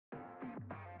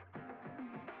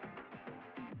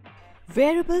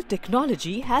Wearable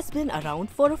technology has been around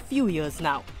for a few years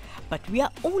now, but we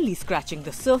are only scratching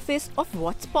the surface of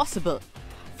what's possible.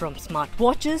 From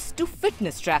smartwatches to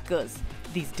fitness trackers,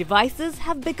 these devices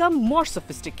have become more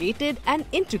sophisticated and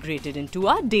integrated into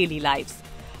our daily lives.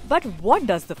 But what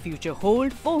does the future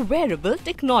hold for wearable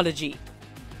technology?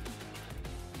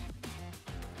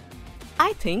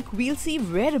 I think we'll see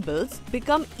wearables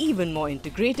become even more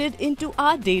integrated into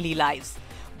our daily lives,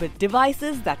 with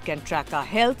devices that can track our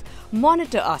health,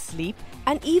 monitor our sleep,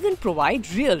 and even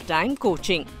provide real-time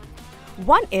coaching.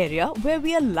 One area where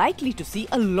we are likely to see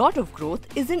a lot of growth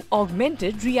is in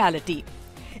augmented reality.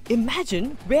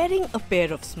 Imagine wearing a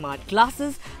pair of smart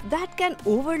glasses that can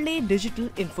overlay digital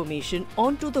information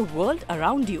onto the world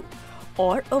around you,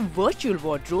 or a virtual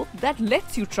wardrobe that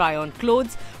lets you try on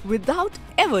clothes without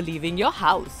ever leaving your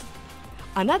house.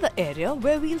 Another area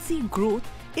where we'll see growth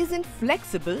is in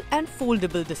flexible and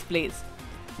foldable displays.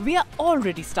 We are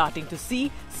already starting to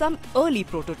see some early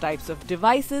prototypes of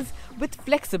devices with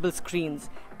flexible screens,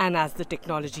 and as the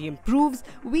technology improves,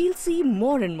 we'll see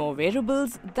more and more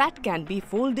wearables that can be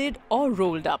folded or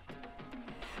rolled up.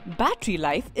 Battery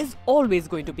life is always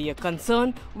going to be a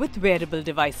concern with wearable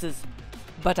devices.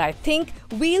 But I think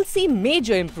we'll see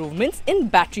major improvements in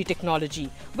battery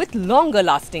technology with longer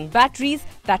lasting batteries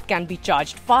that can be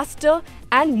charged faster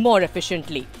and more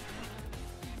efficiently.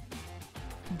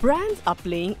 Brands are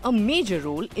playing a major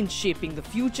role in shaping the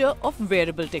future of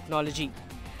wearable technology.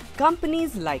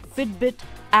 Companies like Fitbit,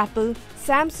 Apple,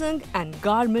 Samsung and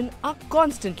Garmin are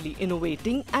constantly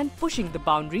innovating and pushing the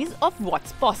boundaries of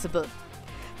what's possible.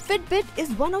 Fitbit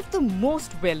is one of the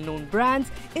most well-known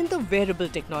brands in the wearable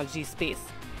technology space,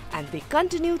 and they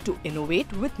continue to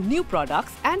innovate with new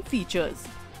products and features.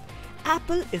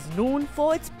 Apple is known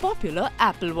for its popular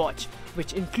Apple Watch,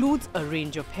 which includes a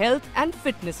range of health and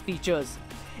fitness features.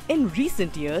 In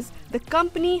recent years, the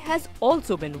company has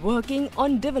also been working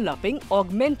on developing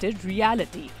augmented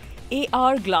reality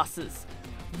 (AR) glasses,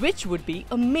 which would be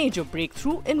a major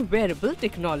breakthrough in wearable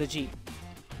technology.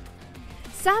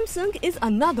 Samsung is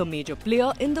another major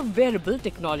player in the wearable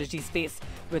technology space,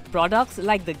 with products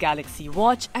like the Galaxy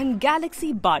Watch and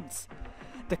Galaxy Buds.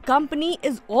 The company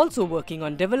is also working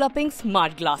on developing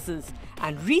smart glasses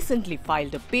and recently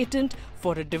filed a patent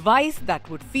for a device that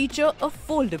would feature a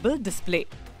foldable display.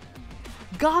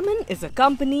 Garmin is a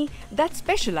company that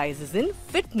specializes in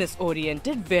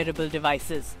fitness-oriented wearable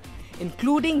devices,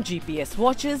 including GPS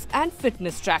watches and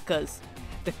fitness trackers.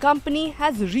 The company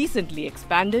has recently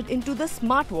expanded into the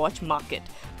smartwatch market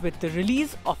with the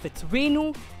release of its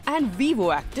Venu and Vivo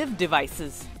Active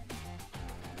devices.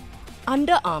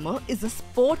 Under Armour is a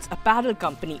sports apparel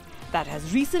company that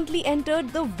has recently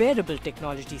entered the wearable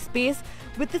technology space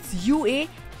with its UA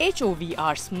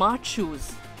HOVR smart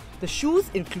shoes. The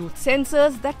shoes include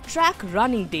sensors that track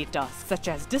running data such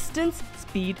as distance,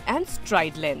 speed and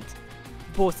stride length.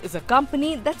 Bose is a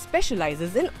company that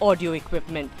specializes in audio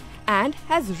equipment and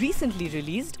has recently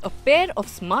released a pair of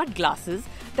smart glasses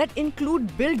that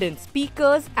include built-in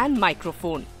speakers and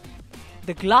microphone.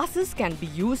 The glasses can be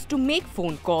used to make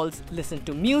phone calls, listen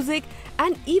to music,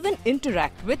 and even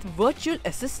interact with virtual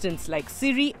assistants like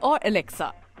Siri or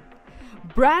Alexa.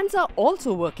 Brands are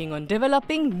also working on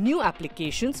developing new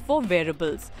applications for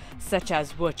wearables, such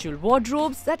as virtual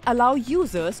wardrobes that allow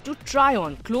users to try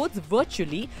on clothes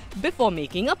virtually before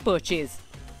making a purchase.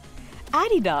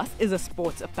 Adidas is a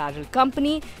sports apparel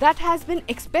company that has been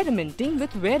experimenting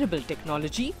with wearable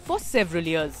technology for several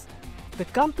years. The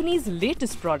company's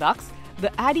latest products, the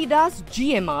Adidas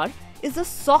GMR, is a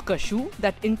soccer shoe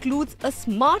that includes a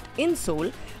smart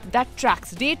insole that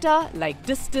tracks data like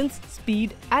distance,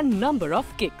 speed, and number of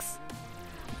kicks.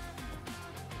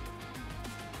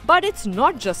 But it's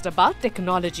not just about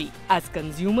technology. As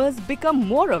consumers become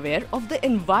more aware of the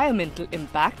environmental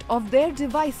impact of their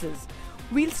devices,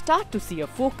 we'll start to see a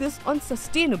focus on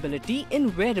sustainability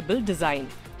in wearable design.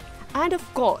 And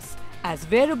of course, as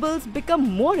wearables become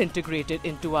more integrated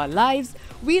into our lives,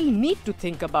 we'll need to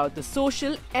think about the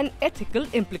social and ethical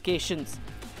implications.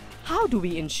 How do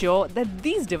we ensure that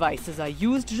these devices are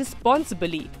used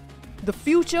responsibly? The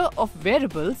future of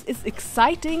wearables is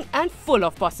exciting and full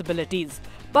of possibilities,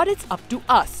 but it's up to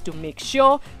us to make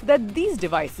sure that these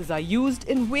devices are used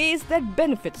in ways that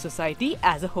benefit society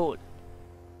as a whole.